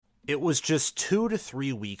It was just 2 to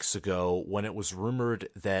 3 weeks ago when it was rumored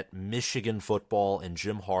that Michigan football and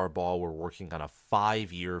Jim Harbaugh were working on a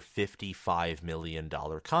 5-year, $55 million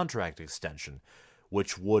contract extension,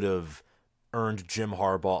 which would have earned Jim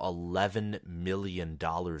Harbaugh $11 million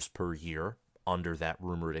per year under that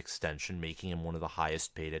rumored extension, making him one of the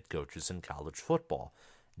highest paid head coaches in college football.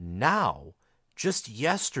 Now, just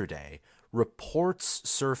yesterday, reports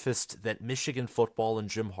surfaced that Michigan football and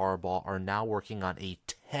Jim Harbaugh are now working on a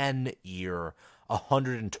 10-year,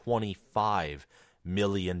 $125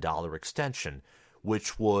 million extension,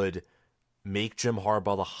 which would make Jim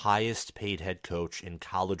Harbaugh the highest paid head coach in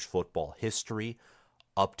college football history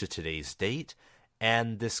up to today's date.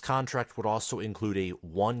 And this contract would also include a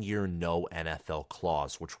 1-year no NFL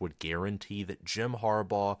clause, which would guarantee that Jim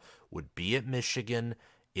Harbaugh would be at Michigan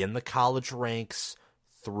in the college ranks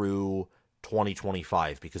through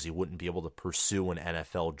 2025, because he wouldn't be able to pursue an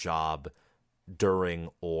NFL job during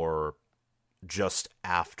or just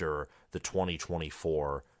after the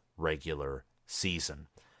 2024 regular season.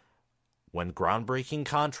 When groundbreaking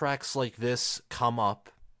contracts like this come up,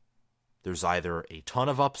 there's either a ton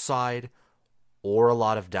of upside or a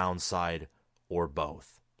lot of downside, or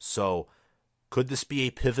both. So, could this be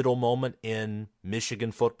a pivotal moment in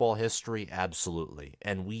Michigan football history? Absolutely.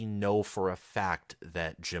 And we know for a fact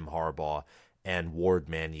that Jim Harbaugh and Ward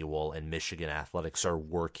Manuel and Michigan Athletics are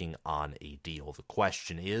working on a deal. The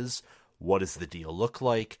question is, what does the deal look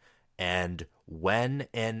like, and when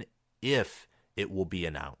and if it will be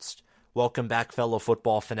announced? Welcome back, fellow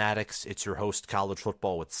football fanatics. It's your host, College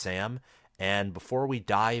Football with Sam. And before we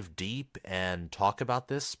dive deep and talk about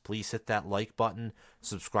this, please hit that like button,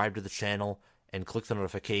 subscribe to the channel, and click the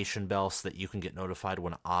notification bell so that you can get notified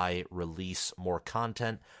when I release more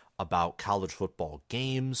content about college football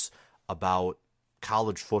games, about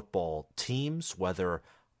college football teams, whether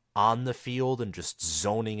on the field and just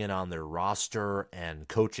zoning in on their roster and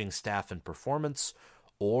coaching staff and performance,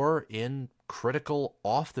 or in critical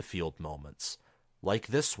off-the-field moments like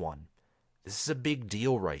this one. This is a big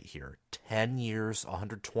deal right here. 10 years,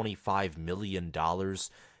 $125 million,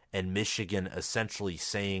 and Michigan essentially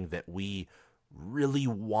saying that we really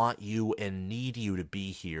want you and need you to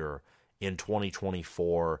be here in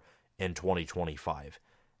 2024 and 2025.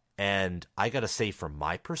 And I got to say, from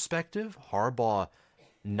my perspective, Harbaugh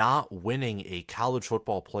not winning a college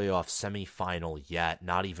football playoff semifinal yet,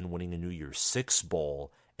 not even winning a New Year's Six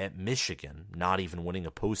Bowl at Michigan, not even winning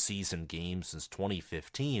a postseason game since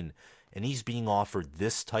 2015, and he's being offered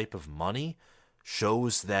this type of money,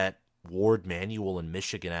 shows that Ward Manuel and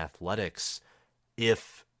Michigan Athletics,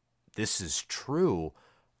 if this is true,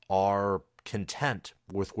 are content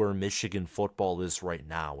with where Michigan football is right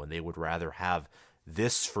now, and they would rather have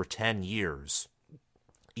this for 10 years,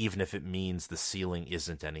 even if it means the ceiling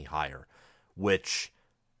isn't any higher. Which,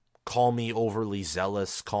 call me overly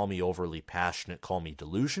zealous, call me overly passionate, call me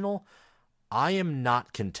delusional, I am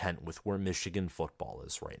not content with where Michigan football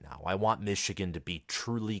is right now. I want Michigan to be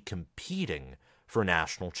truly competing for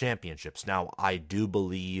national championships. Now, I do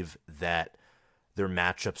believe that their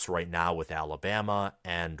matchups right now with Alabama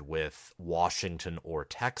and with Washington or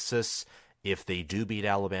Texas, if they do beat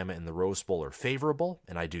Alabama in the Rose Bowl, are favorable,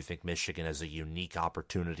 and I do think Michigan has a unique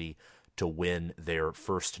opportunity to win their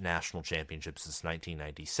first national championship since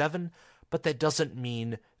 1997, but that doesn't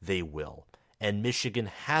mean they will. And Michigan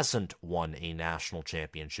hasn't won a national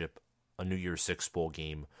championship, a New Year's Six Bowl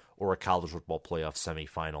game, or a college football playoff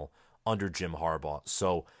semifinal under Jim Harbaugh.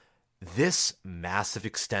 So this massive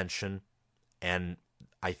extension, and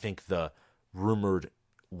I think the rumored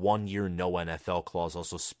 1-year no NFL clause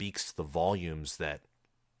also speaks to the volumes that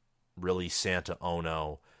really Santa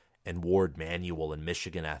Ono and Ward Manuel and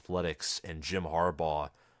Michigan Athletics and Jim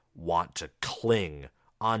Harbaugh want to cling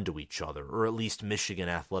onto each other, or at least Michigan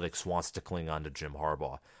Athletics wants to cling onto Jim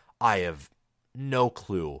Harbaugh. I have no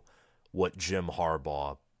clue what Jim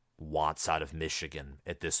Harbaugh wants out of Michigan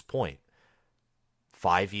at this point.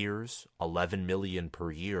 5 years, $11 million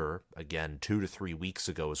per year, again, 2 to 3 weeks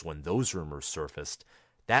ago is when those rumors surfaced.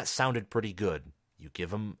 That sounded pretty good. You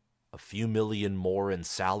give him a few million more in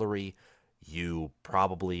salary, you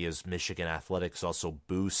probably, as Michigan Athletics, also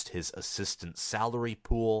boost his assistant salary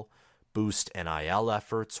pool, boost NIL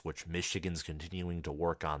efforts, which Michigan's continuing to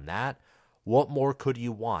work on that. What more could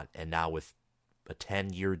you want? And now with a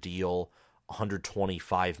 10-year deal,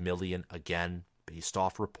 $125 million, again, based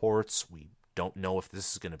off reports, we don't know if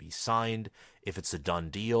this is going to be signed, if it's a done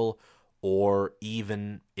deal, or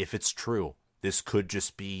even if it's true. This could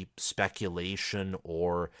just be speculation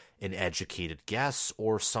or an educated guess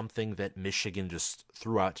or something that Michigan just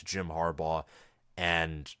threw out to Jim Harbaugh,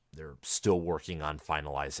 and they're still working on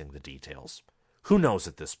finalizing the details. who knows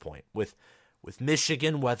at this point? With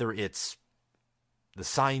Michigan, whether it's the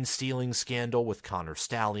sign stealing scandal with Connor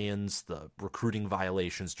Stallions, the recruiting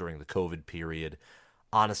violations during the COVID period,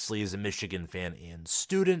 honestly, as a Michigan fan and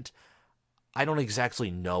student, I don't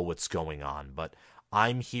exactly know what's going on, but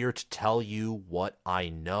I'm here to tell you what I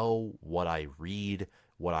know, what I read,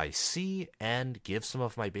 what I see, and give some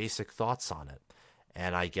of my basic thoughts on it.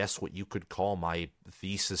 And I guess what you could call my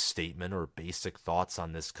thesis statement or basic thoughts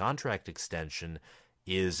on this contract extension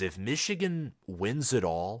is if Michigan wins it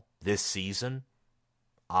all this season,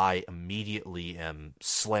 I immediately am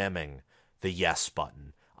slamming the yes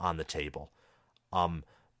button on the table.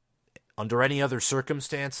 Under any other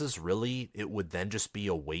circumstances, really, it would then just be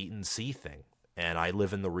a wait-and-see thing. And I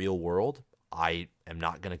live in the real world. I am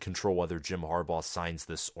not going to control whether Jim Harbaugh signs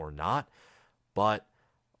this or not, but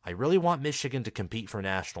I really want Michigan to compete for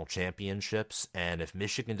national championships, and if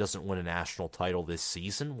Michigan doesn't win a national title this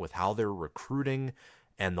season, with how they're recruiting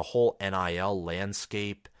and the whole NIL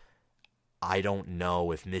landscape, I don't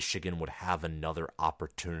know if Michigan would have another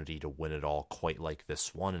opportunity to win it all quite like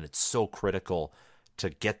this one, and it's so critical to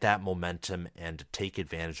get that momentum and to take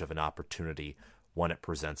advantage of an opportunity when it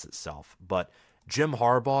presents itself. But Jim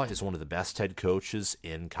Harbaugh is one of the best head coaches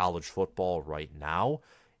in college football right now.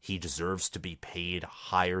 He deserves to be paid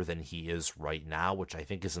higher than he is right now, which I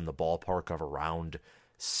think is in the ballpark of around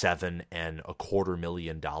 $7.25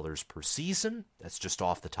 million per season. That's just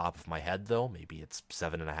off the top of my head, though. Maybe it's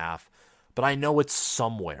 7.5, but I know it's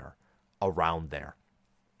somewhere around there.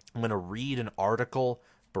 I'm going to read an article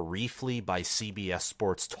briefly by CBS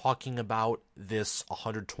Sports talking about this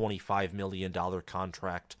 $125 million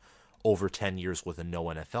contract over 10 years with a no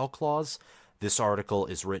NFL clause. This article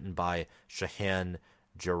is written by Shahan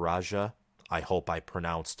Jaraja. I hope I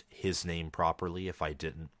pronounced his name properly. If I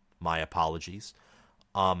didn't, my apologies.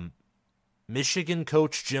 Michigan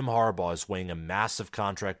coach Jim Harbaugh is weighing a massive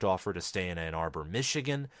contract offer to stay in Ann Arbor,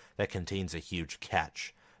 Michigan that contains a huge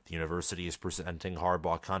catch. The university is presenting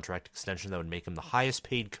Harbaugh a contract extension that would make him the highest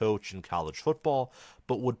paid coach in college football,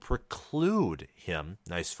 but would preclude him,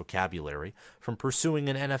 nice vocabulary, from pursuing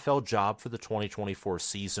an NFL job for the 2024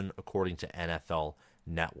 season, according to NFL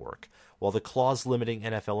Network. While the clause limiting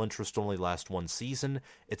NFL interest only lasts one season,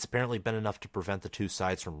 it's apparently been enough to prevent the two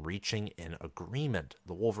sides from reaching an agreement.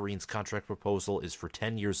 The Wolverines' contract proposal is for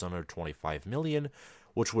 10 years under $25 million,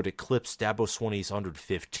 which would eclipse Dabo Swinney's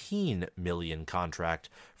 $115 million contract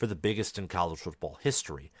for the biggest in college football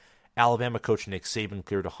history. Alabama coach Nick Saban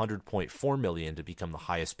cleared $100.4 million to become the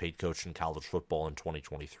highest-paid coach in college football in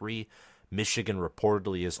 2023. Michigan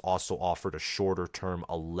reportedly has also offered a shorter-term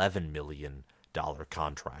 $11 million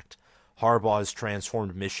contract. Harbaugh has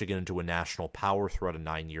transformed Michigan into a national power throughout a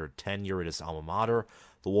 9-year tenure at his alma mater.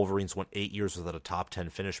 The Wolverines went 8 years without a top 10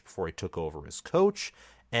 finish before he took over as coach,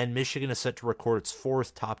 and Michigan is set to record its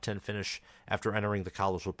fourth top 10 finish after entering the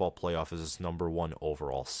college football playoff as its number 1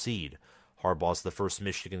 overall seed. Harbaugh is the first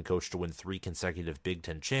Michigan coach to win 3 consecutive Big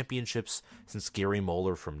Ten championships since Gary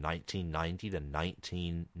Moeller from 1990 to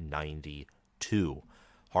 1992.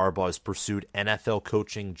 Harbaugh has pursued NFL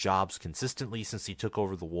coaching jobs consistently since he took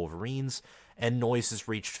over the Wolverines, and noise has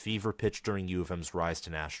reached fever pitch during U of M's rise to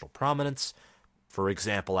national prominence. For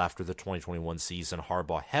example, after the 2021 season,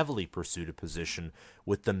 Harbaugh heavily pursued a position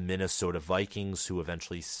with the Minnesota Vikings, who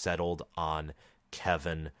eventually settled on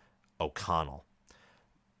Kevin O'Connell.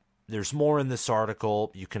 There's more in this article.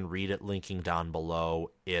 You can read it, linking down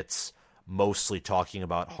below. It's mostly talking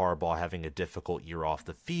about Harbaugh having a difficult year off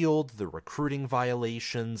the field, the recruiting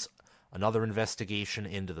violations, another investigation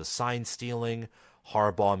into the sign stealing,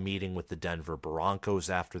 Harbaugh meeting with the Denver Broncos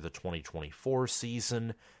after the 2024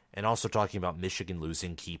 season, and also talking about Michigan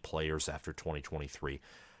losing key players after 2023.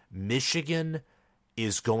 Michigan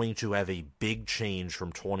is going to have a big change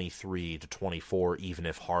from 23 to 24, even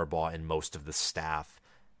if Harbaugh and most of the staff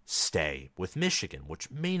stay with Michigan,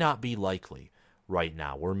 which may not be likely right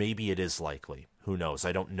now, or maybe it is likely. Who knows?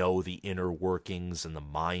 I don't know the inner workings and the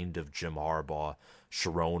mind of Jim Harbaugh,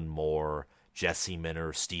 Sharon Moore, Jesse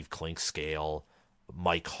Minner, Steve Clinkscale,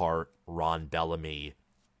 Mike Hart, Ron Bellamy,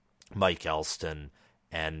 Mike Elston,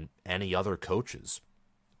 and any other coaches,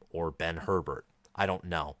 or Ben Herbert. I don't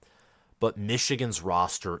know. But Michigan's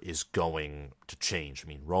roster is going to change. I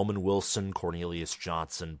mean, Roman Wilson, Cornelius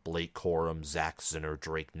Johnson, Blake Corum, Zach Zinner,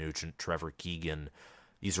 Drake Nugent, Trevor Keegan.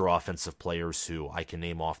 These are offensive players who I can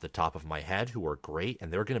name off the top of my head who are great,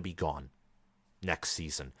 and they're going to be gone next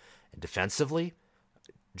season. And defensively,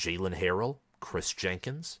 Jalen Harrell, Chris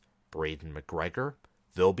Jenkins, Braden McGregor,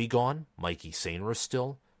 they'll be gone. Mikey Sainris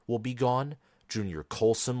still will be gone. Junior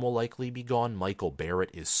Colson will likely be gone. Michael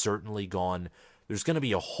Barrett is certainly gone. there's going to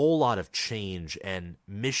be a whole lot of change, and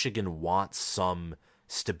Michigan wants some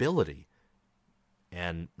stability.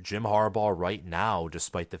 And Jim Harbaugh right now,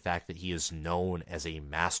 despite the fact that he is known as a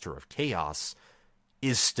master of chaos,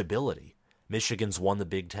 is stability. Michigan's won the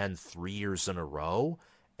Big Ten 3 years in a row,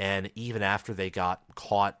 and even after they got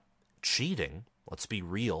caught cheating, let's be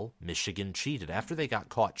real, Michigan cheated. After they got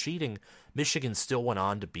caught cheating, Michigan still went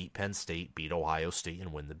on to beat Penn State, beat Ohio State,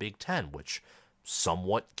 and win the Big Ten, which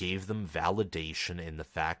somewhat gave them validation in the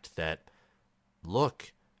fact that,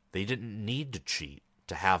 look, they didn't need to cheat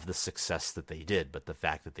to have the success that they did, but the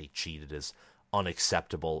fact that they cheated is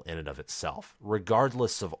unacceptable in and of itself.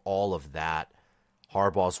 Regardless of all of that,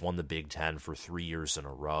 Harbaugh's won the Big Ten for 3 years in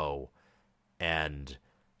a row, and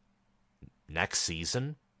next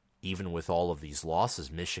season, even with all of these losses,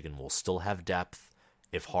 Michigan will still have depth.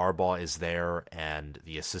 If Harbaugh is there and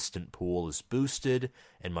the assistant pool is boosted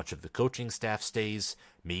and much of the coaching staff stays,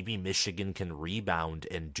 maybe Michigan can rebound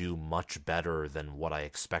and do much better than what I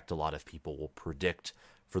expect a lot of people will predict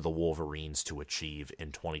for the Wolverines to achieve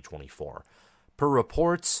in 2024. Per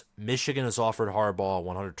reports, Michigan has offered Harbaugh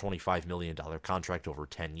a $125 million contract over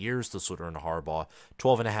 10 years. This would earn Harbaugh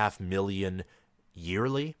 $12.5 million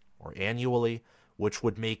yearly or annually, which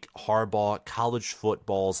would make Harbaugh college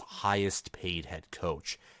football's highest paid head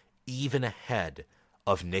coach, even ahead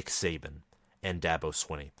of Nick Saban and Dabo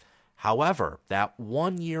Swinney. However, that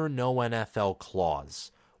 1 year no NFL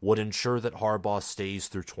clause would ensure that Harbaugh stays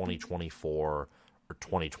through 2024 or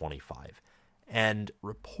 2025. And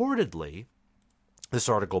reportedly, this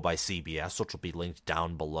article by CBS, which will be linked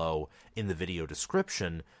down below in the video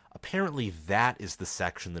description, apparently that is the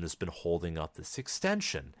section that has been holding up this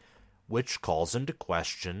extension, which calls into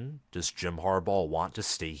question, does Jim Harbaugh want to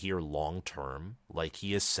stay here long term, like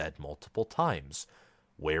he has said multiple times?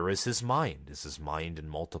 Where is his mind? Is his mind in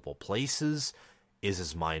multiple places? Is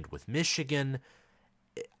his mind with Michigan?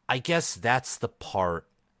 I guess that's the part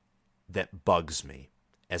that bugs me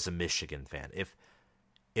as a Michigan fan.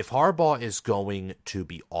 If Harbaugh is going to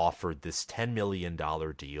be offered this $10 million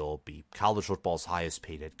deal, be college football's highest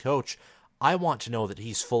paid head coach, I want to know that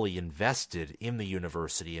he's fully invested in the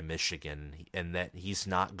University of Michigan and that he's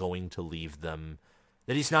not going to leave them,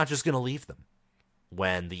 that he's not just going to leave them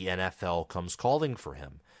when the NFL comes calling for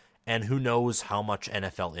him. And who knows how much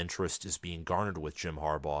NFL interest is being garnered with Jim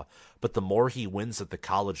Harbaugh, but the more he wins at the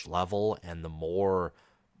college level and the more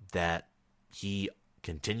that he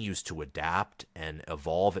continues to adapt and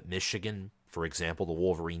evolve at Michigan. For example, the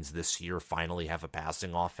Wolverines this year finally have a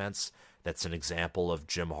passing offense. That's an example of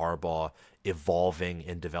Jim Harbaugh evolving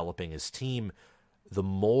and developing his team. The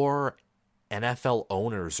more NFL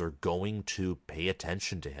owners are going to pay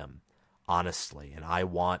attention to him, honestly. And I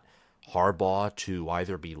want Harbaugh to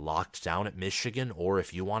either be locked down at Michigan, or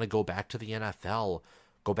if you want to go back to the NFL,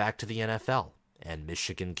 go back to the NFL. And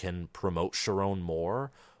Michigan can promote Sharon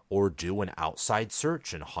Moore or do an outside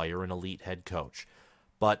search and hire an elite head coach.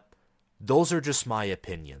 But those are just my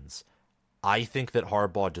opinions. I think that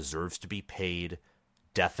Harbaugh deserves to be paid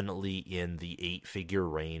definitely in the 8-figure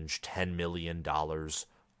range, $10 million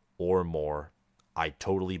or more. I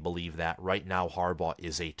totally believe that. Right now, Harbaugh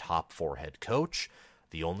is a top 4 head coach.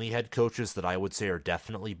 The only head coaches that I would say are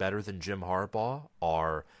definitely better than Jim Harbaugh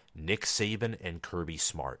are Nick Saban and Kirby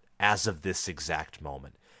Smart, as of this exact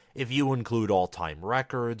moment. If you include all-time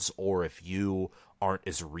records, or if you aren't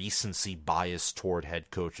as recency biased toward head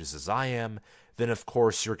coaches as I am, then of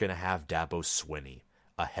course you're going to have Dabo Swinney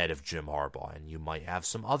ahead of Jim Harbaugh, and you might have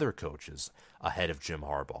some other coaches ahead of Jim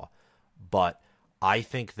Harbaugh. But I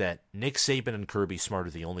think that Nick Saban and Kirby Smart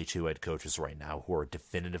are the only 2 head coaches right now who are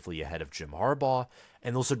definitively ahead of Jim Harbaugh,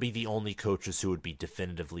 and those would be the only coaches who would be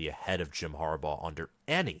definitively ahead of Jim Harbaugh under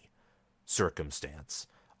any circumstance,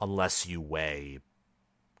 unless you weigh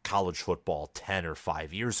college football 10 or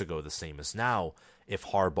 5 years ago the same as now, if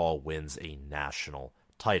Harbaugh wins a national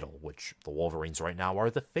title, which the Wolverines right now are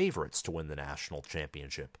the favorites to win the national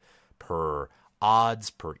championship per odds,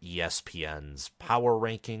 per ESPN's power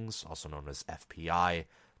rankings, also known as FPI,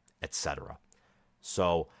 etc.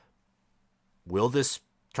 So, will this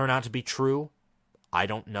turn out to be true? I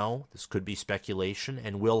don't know. This could be speculation.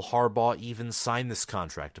 And will Harbaugh even sign this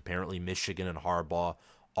contract? Apparently Michigan and Harbaugh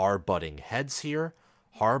are butting heads here.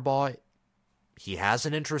 Harbaugh, he has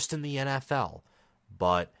an interest in the NFL,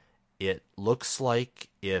 but it looks like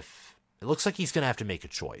he's going to have to make a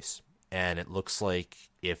choice. And it looks like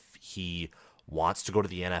if he wants to go to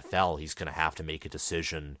the NFL, he's going to have to make a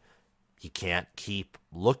decision. He can't keep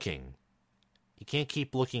looking. He can't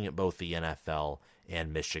keep looking at both the NFL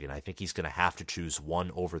and Michigan. I think he's going to have to choose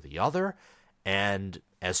one over the other. And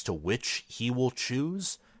as to which he will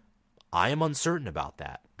choose, I am uncertain about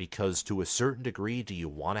that because to a certain degree, do you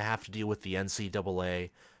want to have to deal with the NCAA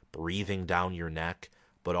breathing down your neck?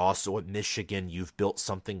 But also at Michigan, you've built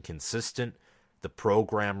something consistent. The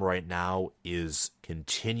program right now is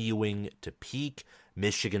continuing to peak.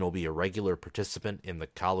 Michigan will be a regular participant in the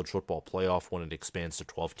college football playoff when it expands to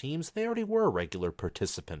 12 teams. They already were a regular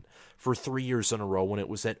participant for 3 years in a row when it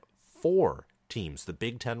was at 4 teams. The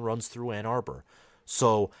Big Ten runs through Ann Arbor.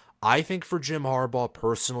 So I think for Jim Harbaugh,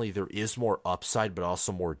 personally, there is more upside, but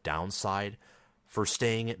also more downside for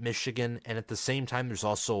staying at Michigan. And at the same time, there's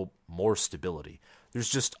also more stability. There's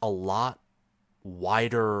just a lot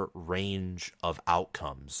wider range of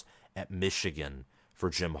outcomes at Michigan for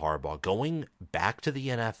Jim Harbaugh. Going back to the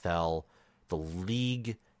NFL, the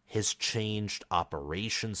league has changed,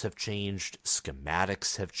 operations have changed,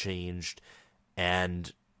 schematics have changed,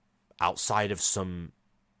 and outside of some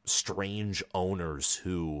strange owners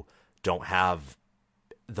who don't have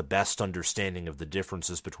the best understanding of the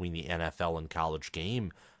differences between the NFL and college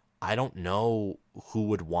game, I don't know who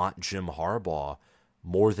would want Jim Harbaugh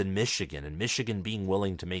more than Michigan. And Michigan being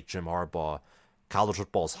willing to make Jim Harbaugh college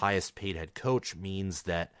football's highest paid head coach means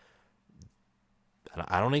that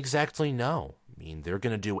I don't exactly know. I mean, they're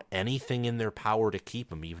going to do anything in their power to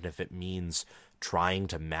keep him, even if it means trying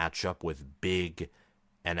to match up with big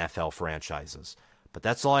NFL franchises. But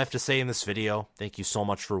that's all I have to say in this video. Thank you so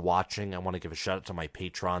much for watching. I want to give a shout out to my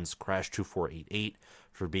patrons, Crash2488,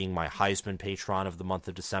 for being my Heisman patron of the month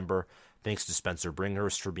of December. Thanks to Spencer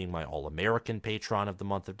Bringhurst for being my All-American patron of the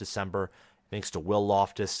month of December. Thanks to Will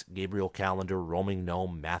Loftus, Gabriel Calendar, Roaming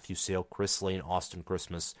Gnome, Matthew Sale, Chris Lane, Austin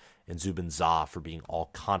Christmas, and Zubin Zah for being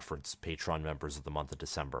all-conference patron members of the month of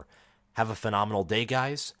December. Have a phenomenal day,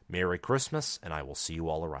 guys. Merry Christmas, and I will see you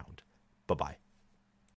all around. Bye-bye.